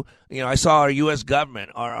you, I saw our U.S.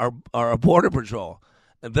 government, our Border Patrol,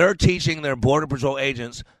 and they're teaching their Border Patrol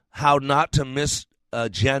agents how not to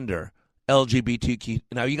misgender LGBTQ.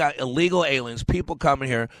 Now, you got illegal aliens, people coming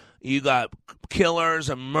here. You got killers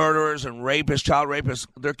and murderers and rapists, child rapists.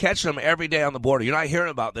 They're catching them every day on the border. You're not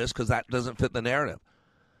hearing about this because that doesn't fit the narrative.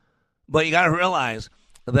 But you got to realize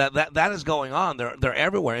that is going on. They're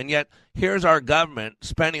everywhere. And yet, here's our government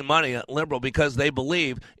spending money at liberal because they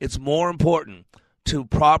believe it's more important to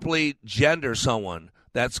properly gender someone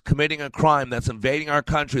that's committing a crime, that's invading our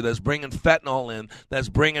country, that's bringing fentanyl in, that's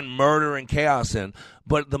bringing murder and chaos in.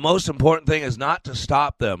 But the most important thing is not to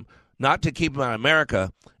stop them, not to keep them out of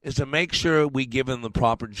America, is to make sure we give them the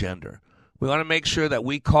proper gender. We want to make sure that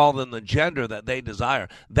we call them the gender that they desire.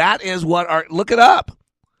 That is what look it up.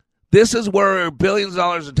 This is where billions of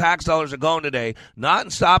dollars of tax dollars are going today, not in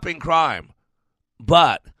stopping crime,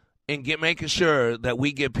 but in making sure that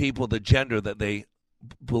we give people the gender that they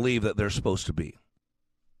believe that they're supposed to be.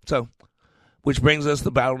 So, which brings us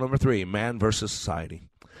to battle number 3, man versus society.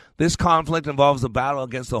 This conflict involves the battle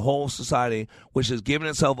against the whole society, which has given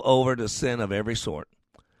itself over to sin of every sort.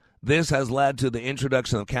 This has led to the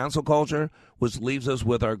introduction of cancel culture, which leaves us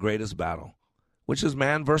with our greatest battle, which is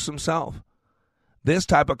man versus himself. This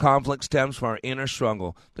type of conflict stems from our inner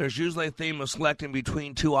struggle. There's usually a theme of selecting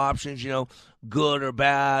between 2 options, good or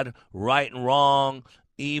bad, right and wrong,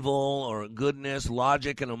 evil or goodness,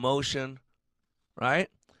 logic and emotion, right?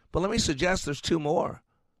 But let me suggest there's 2 more.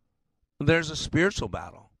 There's a spiritual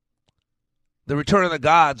battle. The Return of the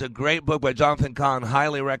Gods, a great book by Jonathan Cahn,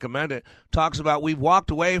 highly recommend it, talks about we've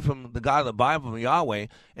walked away from the God of the Bible, Yahweh,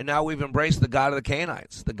 and now we've embraced the God of the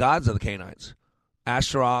Canaanites, the gods of the Canaanites,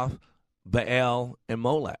 Ashtaroth, Baal, and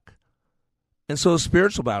Molech. And so a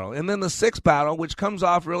spiritual battle. And then the 6th battle, which comes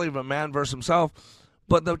off really of a man versus himself,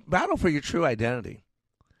 but the battle for your true identity.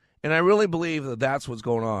 And I really believe that that's what's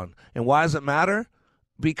going on. And why does it matter?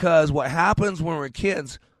 Because what happens when we're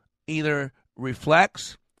kids either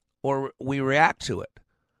reflects or we react to it.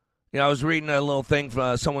 I was reading a little thing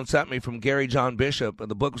from, someone sent me from Gary John Bishop.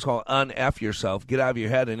 The book was called Un-F Yourself, Get Out of Your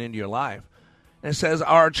Head and Into Your Life. And it says,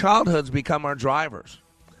 our childhoods become our drivers.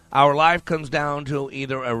 Our life comes down to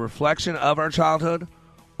either a reflection of our childhood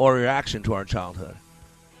or a reaction to our childhood.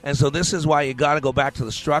 And so this is why you got to go back to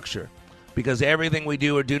the structure, because everything we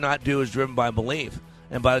do or do not do is driven by belief.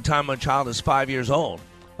 And by the time a child is 5 years old,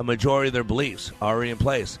 a majority of their beliefs are already in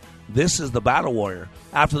place. This is the battle warrior.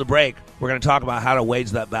 After the break, we're going to talk about how to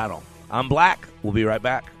wage that battle. I'm Black. We'll be right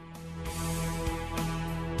back.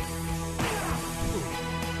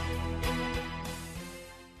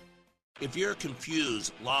 If you're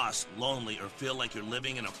confused, lost, lonely, or feel like you're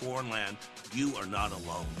living in a foreign land, you are not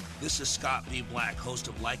alone. This is Scott B. Black, host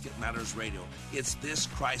of Like It Matters Radio. It's this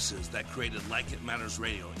crisis that created Like It Matters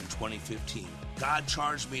Radio in 2015. God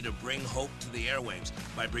charged me to bring hope to the airwaves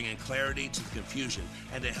by bringing clarity to the confusion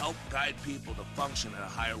and to help guide people to function at a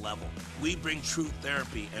higher level. We bring truth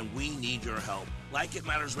therapy, and we need your help. Like It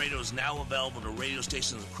Matters Radio is now available to radio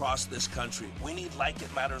stations across this country. We need Like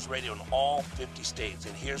It Matters Radio in all 50 states,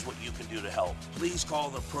 and here's what you can do to help. Please call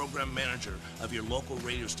the program manager of your local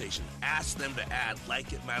radio station. Ask them to add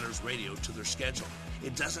Like It Matters Radio to their schedule.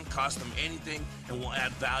 It doesn't cost them anything and will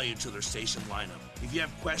add value to their station lineup. If you have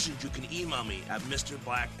questions, you can email me at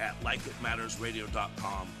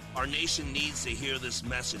mrblack@likeitmattersradio.com. Our nation needs to hear this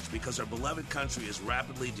message because our beloved country is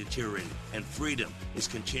rapidly deteriorating and freedom is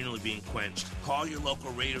continually being quenched. Call your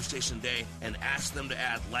local radio station today and ask them to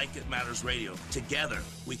add Like It Matters Radio. Together,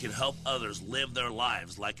 we can help others live their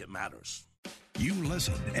lives like it matters. You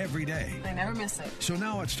listen every day. I never miss it. So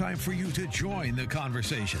now it's time for you to join the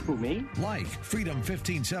conversation. Who, me? Like Freedom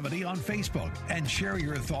 1570 on Facebook and share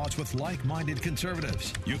your thoughts with like-minded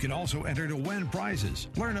conservatives. You can also enter to win prizes,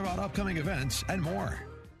 learn about upcoming events, and more.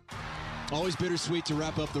 Always bittersweet to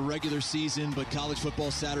wrap up the regular season, but college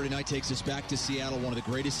football Saturday night takes us back to Seattle, one of the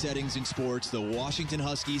greatest settings in sports. The Washington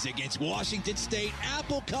Huskies against Washington State.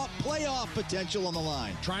 Apple Cup playoff potential on the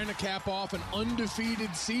line. Trying to cap off an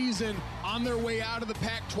undefeated season on their way out of the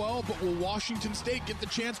Pac-12, but will Washington State get the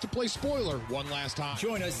chance to play spoiler one last time?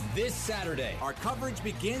 Join us this Saturday. Our coverage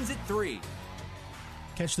begins at 3.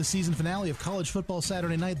 Catch the season finale of college football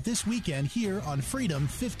Saturday night this weekend here on Freedom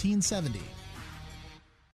 1570.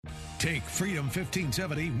 Take Freedom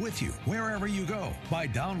 1570 with you wherever you go by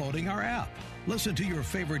downloading our app. Listen to your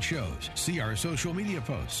favorite shows, see our social media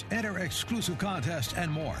posts, enter exclusive contests, and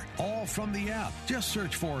more. All from the app. Just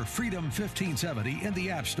search for Freedom 1570 in the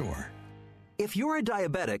App Store. If you're a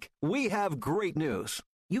diabetic, we have great news.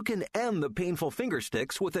 You can end the painful finger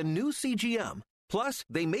sticks with a new CGM. Plus,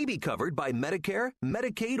 they may be covered by Medicare,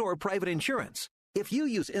 Medicaid, or private insurance. If you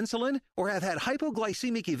use insulin or have had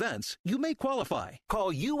hypoglycemic events, you may qualify.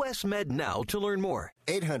 Call US Med now to learn more.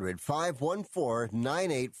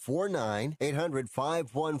 800-514-9849.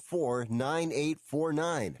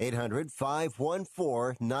 800-514-9849.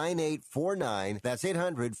 800-514-9849. That's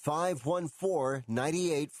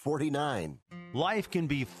 800-514-9849. Life can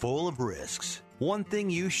be full of risks. One thing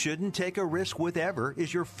you shouldn't take a risk with ever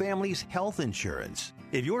is your family's health insurance.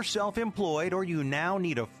 If you're self-employed or you now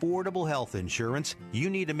need affordable health insurance, you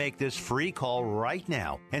need to make this free call right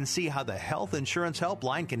now and see how the Health Insurance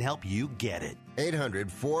Helpline can help you get it.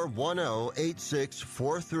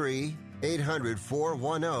 800-410-8643.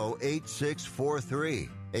 800-410-8643.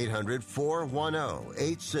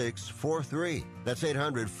 800-410-8643. That's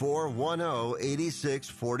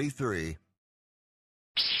 800-410-8643.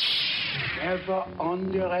 Never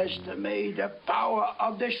underestimate the power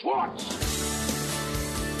of the Schwartz.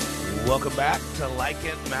 Welcome back to Like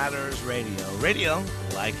It Matters Radio. Radio,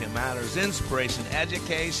 like it matters, inspiration,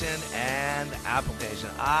 education, and application.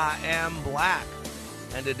 I am Black,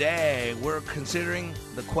 and today we're considering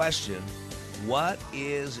the question, what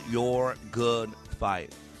is your good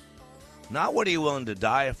fight? Not what are you willing to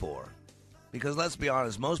die for, because let's be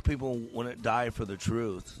honest, most people wouldn't die for the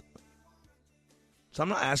truth. So I'm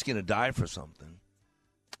not asking you to die for something.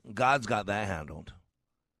 God's got that handled.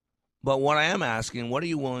 But what I am asking, what are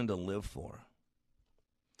you willing to live for?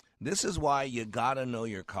 This is why you got to know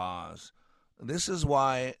your cause. This is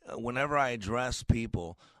why whenever I address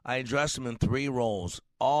people, I address them in 3 roles.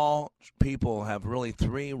 All people have really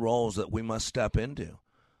 3 roles that we must step into.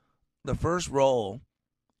 The first role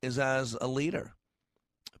is as a leader.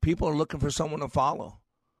 People are looking for someone to follow.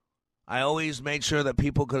 I always made sure that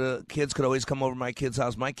kids could always come over to my kid's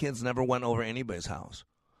house. My kids never went over anybody's house.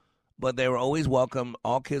 But they were always welcome.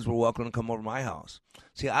 All kids were welcome to come over to my house.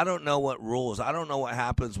 See, I don't know what rules. I don't know what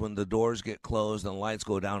happens when the doors get closed and the lights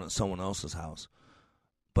go down at someone else's house.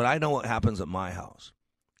 But I know what happens at my house.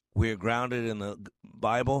 We are grounded in the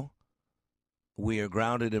Bible. We are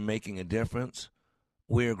grounded in making a difference.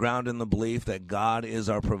 We are grounded in the belief that God is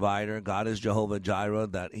our provider. God is Jehovah Jireh,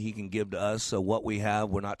 that he can give to us. So what we have,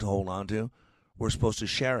 we're not to hold on to. We're supposed to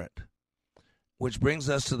share it. Which brings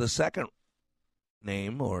us to the second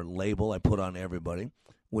name or label I put on everybody,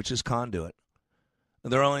 which is conduit.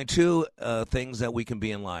 There are only two things that we can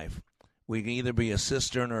be in life. We can either be a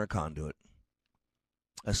cistern or a conduit.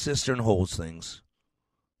 A cistern holds things.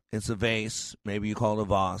 It's a vase. Maybe you call it a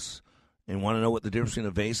vase. And want to know what the difference between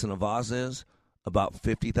a vase and a vase is? About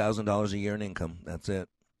 $50,000 a year in income. That's it.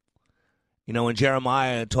 You know, when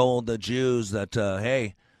Jeremiah told the Jews that,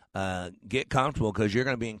 hey, get comfortable because you're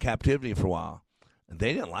going to be in captivity for a while, and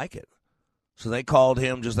they didn't like it. So they called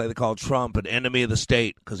him, just like they called Trump, an enemy of the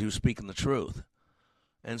state because he was speaking the truth.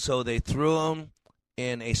 And so they threw him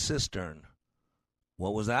in a cistern.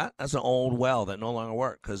 What was that? That's an old well that no longer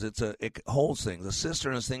works because it holds things. A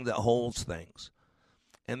cistern is a thing that holds things.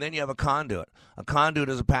 And then you have a conduit. A conduit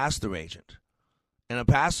is a pass-through agent. And a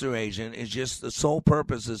pass-through agent is just the sole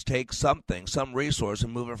purpose is take something, some resource,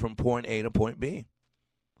 and move it from point A to point B.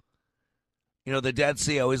 You know, the Dead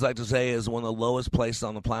Sea, I always like to say, is one of the lowest places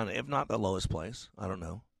on the planet, if not the lowest place. I don't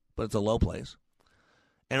know, but it's a low place.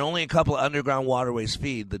 And only a couple of underground waterways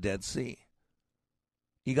feed the Dead Sea.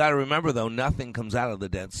 You got to remember, though, nothing comes out of the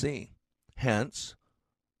Dead Sea. Hence,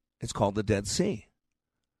 it's called the Dead Sea.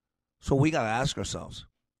 So we got to ask ourselves,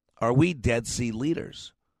 are we Dead Sea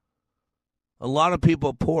leaders? A lot of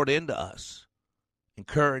people poured into us,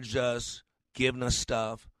 encouraged us, given us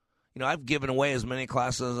stuff. You know, I've given away as many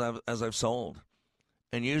classes as I've sold.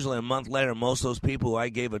 And usually a month later, most of those people who I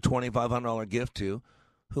gave a $2,500 gift to,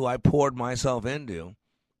 who I poured myself into,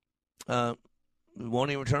 won't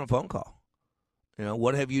even return a phone call. You know,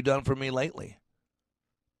 what have you done for me lately?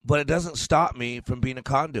 But it doesn't stop me from being a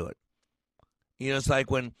conduit. You know, it's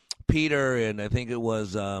like when Peter and I think it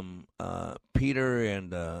was Peter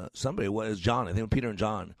and somebody, what is John? I think it was Peter and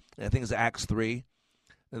John. And I think it's Acts 3.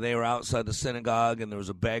 They were outside the synagogue, and there was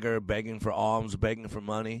a beggar begging for alms, begging for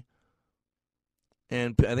money.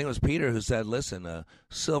 And I think it was Peter who said, listen,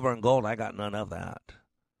 silver and gold, I got none of that.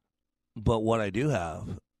 But what I do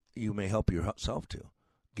have, you may help yourself to.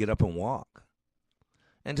 Get up and walk.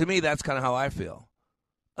 And to me, that's kind of how I feel.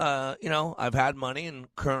 You know, I've had money,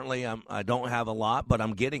 and currently I don't have a lot, but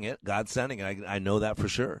I'm getting it. God's sending it. I know that for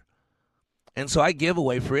sure. And so I give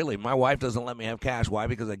away freely. My wife doesn't let me have cash. Why?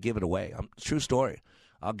 Because I give it away. True story.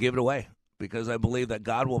 I'll give it away because I believe that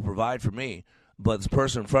God will provide for me. But this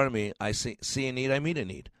person in front of me, I see a need, I meet a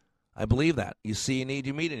need. I believe that. You see a need,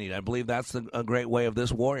 you meet a need. I believe that's a great way of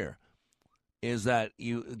this warrior, is that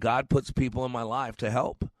God puts people in my life to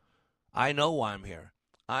help. I know why I'm here.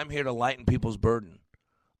 I'm here to lighten people's burden.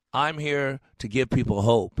 I'm here to give people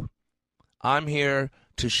hope. I'm here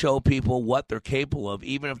to show people what they're capable of,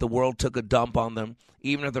 even if the world took a dump on them,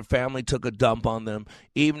 even if their family took a dump on them,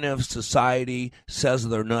 even if society says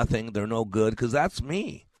they're nothing, they're no good, because that's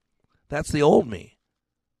me. That's the old me.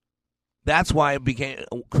 That's why I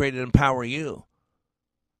created Empower You,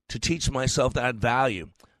 to teach myself that I had value,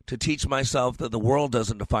 to teach myself that the world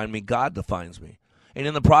doesn't define me, God defines me. And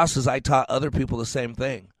in the process, I taught other people the same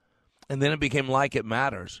thing. And then it became Like It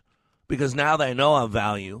Matters, because now that I know I have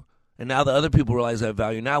value, and now that other people realize I have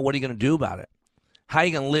value, now what are you going to do about it? How are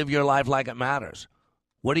you going to live your life like it matters?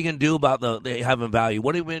 What are you going to do about the having value?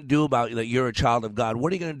 What are you going to do about that you're a child of God?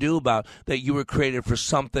 What are you going to do about that you were created for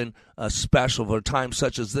something special for a time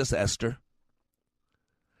such as this, Esther?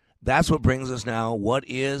 That's what brings us now. What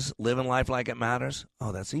is living life like it matters?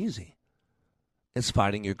 Oh, that's easy. It's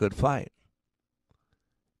fighting your good fight.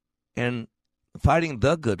 And fighting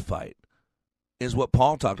the good fight is what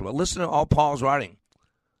Paul talked about. Listen to all Paul's writing.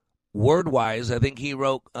 Word-wise, I think he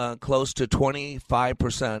wrote close to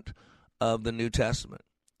 25% of the New Testament.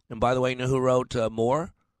 And by the way, you know who wrote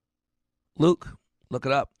more? Luke. Look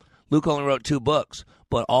it up. Luke only wrote 2 books,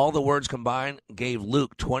 but all the words combined gave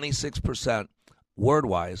Luke 26%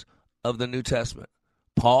 word-wise of the New Testament.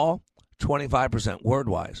 Paul, 25%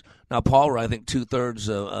 word-wise. Now, Paul wrote, I think, 2/3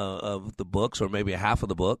 of the books, or maybe half of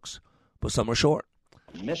the books, but some are short.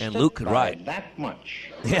 And Luke could write that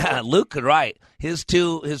much. Yeah, Luke could write his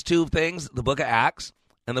two things, the book of Acts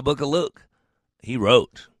and the book of Luke. He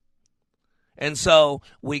wrote. And so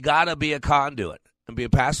we got to be a conduit and be a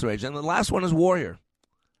pass-through agent. And the last one is warrior,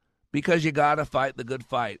 because you got to fight the good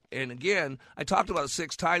fight. And again, I talked about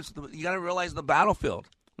 6 types. You got to realize the battlefield.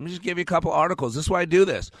 Let me just give you a couple articles. This is why I do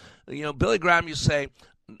this. You know, Billy Graham used to say,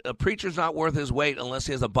 a preacher's not worth his weight unless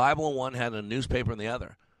he has a Bible in one hand and a newspaper in the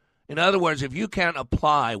other. In other words, if you can't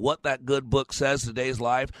apply what that good book says to today's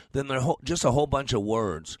life, then they're just a whole bunch of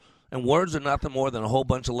words. And words are nothing more than a whole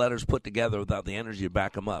bunch of letters put together without the energy to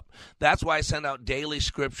back them up. That's why I send out daily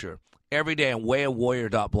scripture every day on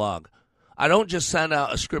wayofwarrior.blog. I don't just send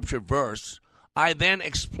out a scripture verse. I then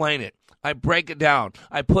explain it. I break it down.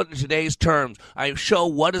 I put it in today's terms. I show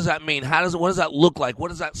what does that mean? What does that look like? What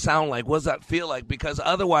does that sound like? What does that feel like? Because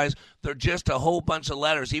otherwise, they're just a whole bunch of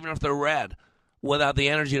letters, even if they're read, without the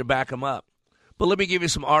energy to back them up. But let me give you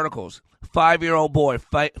some articles. 5-year-old boy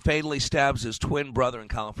fatally stabs his twin brother in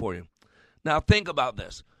California. Now think about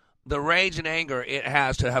this. The rage and anger it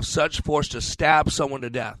has to have such force to stab someone to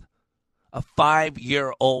death. A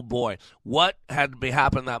 5-year-old boy. What had to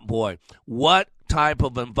happen to that boy? What type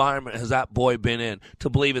of environment has that boy been in to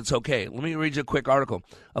believe it's okay? Let me read you a quick article.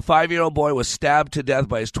 A 5-year-old boy was stabbed to death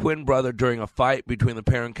by his twin brother during a fight between the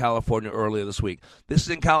pair in California earlier this week. This is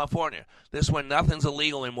in California. This is when nothing's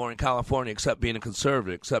illegal anymore in California except being a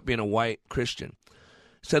conservative, except being a white Christian.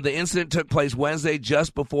 Said the incident took place Wednesday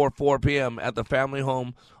just before 4 p.m. at the family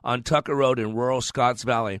home on Tucker Road in rural Scotts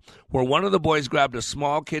Valley, where one of the boys grabbed a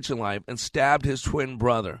small kitchen knife and stabbed his twin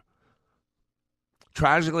brother.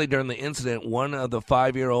 Tragically, during the incident, one of the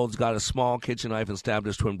 5-year-olds got a small kitchen knife and stabbed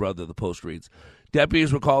his twin brother, the Post reads.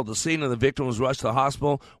 Deputies were called to the scene, and the victim was rushed to the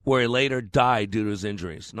hospital, where he later died due to his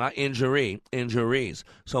injuries. Not injuries.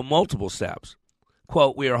 So multiple stabs.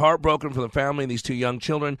 Quote, we are heartbroken for the family and these two young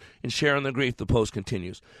children and sharing the grief, the Post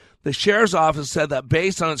continues. The sheriff's office said that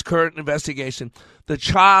based on its current investigation, the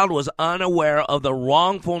child was unaware of the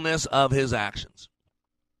wrongfulness of his actions.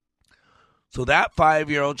 So that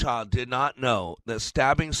 5-year-old child did not know that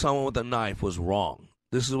stabbing someone with a knife was wrong.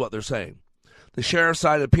 This is what they're saying. The sheriff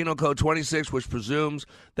cited Penal Code 26, which presumes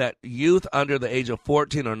that youth under the age of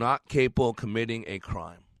 14 are not capable of committing a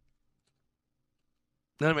crime.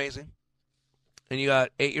 Isn't that amazing? And you got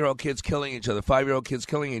 8-year-old kids killing each other, 5-year-old kids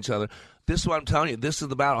killing each other. This is what I'm telling you. This is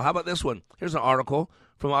the battle. How about this one? Here's an article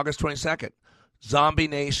from August 22nd. Zombie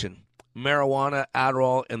Nation, Marijuana,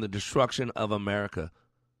 Adderall, and the Destruction of America.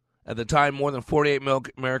 At the time, more than 48 million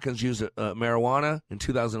Americans used marijuana in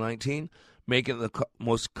 2019, making it the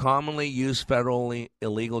most commonly used federally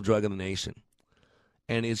illegal drug in the nation.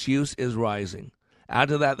 And its use is rising. Add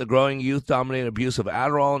to that the growing youth-dominated abuse of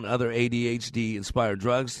Adderall and other ADHD-inspired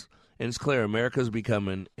drugs, and it's clear America's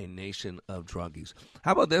becoming a nation of druggies.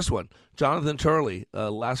 How about this one? Jonathan Turley,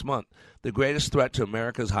 last month. The greatest threat to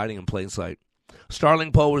America is hiding in plain sight.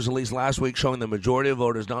 Starling poll was released last week showing the majority of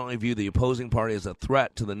voters not only view the opposing party as a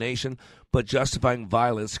threat to the nation, but justifying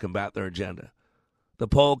violence to combat their agenda. The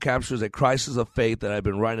poll captures a crisis of faith that I've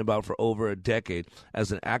been writing about for over a decade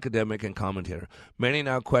as an academic and commentator. Many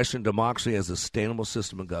now question democracy as a sustainable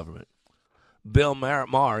system of government. Bill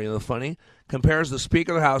Maher, funny, compares the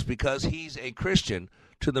Speaker of the House, because he's a Christian,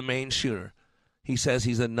 to the main shooter. He says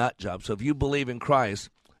he's a nut job. So if you believe in Christ,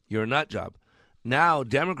 you're a nut job. Now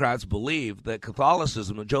Democrats believe that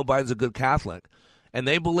Catholicism, that Joe Biden's a good Catholic, and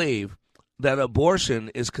they believe that abortion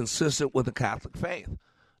is consistent with the Catholic faith.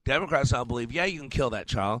 Democrats now believe, yeah, you can kill that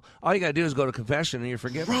child. All you got to do is go to confession and you're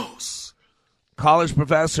forgiven. Gross. College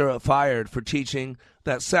professor fired for teaching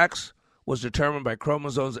that sex was determined by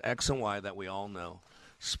chromosomes X and Y that we all know.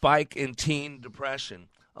 Spike in teen depression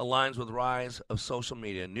aligns with rise of social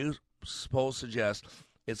media. New polls suggest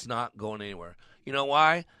it's not going anywhere. You know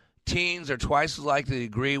why? Teens are twice as likely to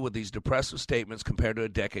agree with these depressive statements compared to a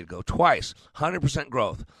decade ago. Twice. 100%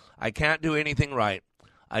 growth. I can't do anything right.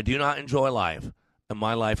 I do not enjoy life. And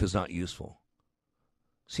my life is not useful.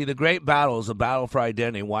 See, the great battle is a battle for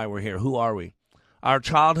identity, why we're here. Who are we? Our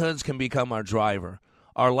childhoods can become our driver.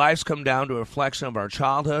 Our lives come down to a reflection of our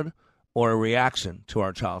childhood or a reaction to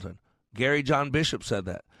our childhood. Gary John Bishop said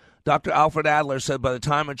that. Dr. Alfred Adler said by the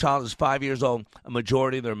time a child is 5 years old, a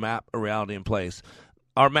majority of their map a reality in place.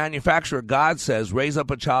 Our manufacturer, God, says, raise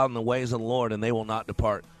up a child in the ways of the Lord, and they will not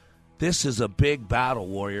depart. This is a big battle,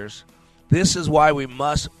 warriors. This is why we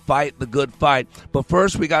must fight the good fight. But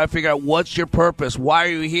first, we got to figure out what's your purpose. Why are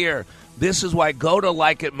you here? This is why go to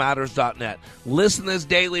LikeItMatters.net. Listen to this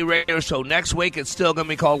daily radio show. Next week, it's still going to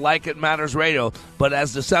be called Like It Matters Radio. But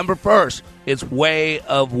as December 1st, it's Way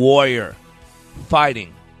of Warrior.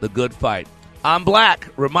 Fighting the good fight. I'm Black,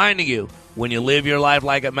 reminding you, when you live your life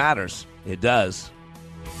like it matters, it does.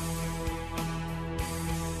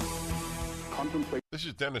 This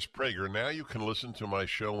is Dennis Prager. Now you can listen to my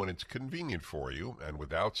show when it's convenient for you and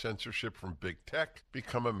without censorship from big tech.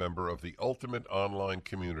 Become a member of the ultimate online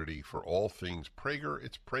community for all things Prager.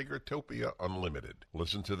 It's Pragertopia Unlimited.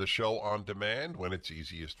 Listen to the show on demand when it's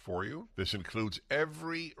easiest for you. This includes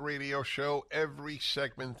every radio show, every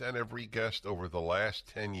segment, and every guest over the last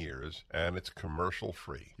 10 years, and it's commercial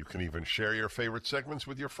free. You can even share your favorite segments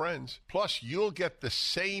with your friends. Plus, you'll get the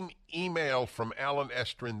same email from Alan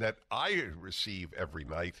Estrin that I receive every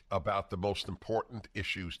night about the most important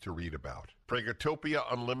issues to read about. Pragertopia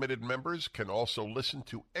Unlimited members can also listen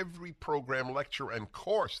to every program, lecture, and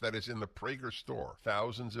course that is in the Prager store.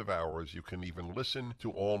 Thousands of hours. You can even listen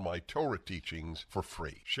to all my Torah teachings for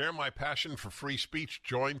free. Share my passion for free speech.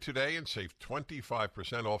 Join today and save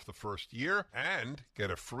 25% off the first year and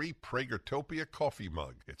get a free Pragertopia coffee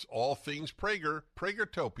mug. It's all things Prager.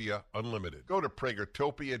 Pragertopia Unlimited. Go to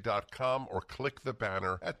Pragertopia.com or click the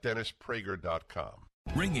banner at DennisPrager.com.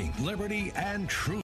 Ringing liberty and truth.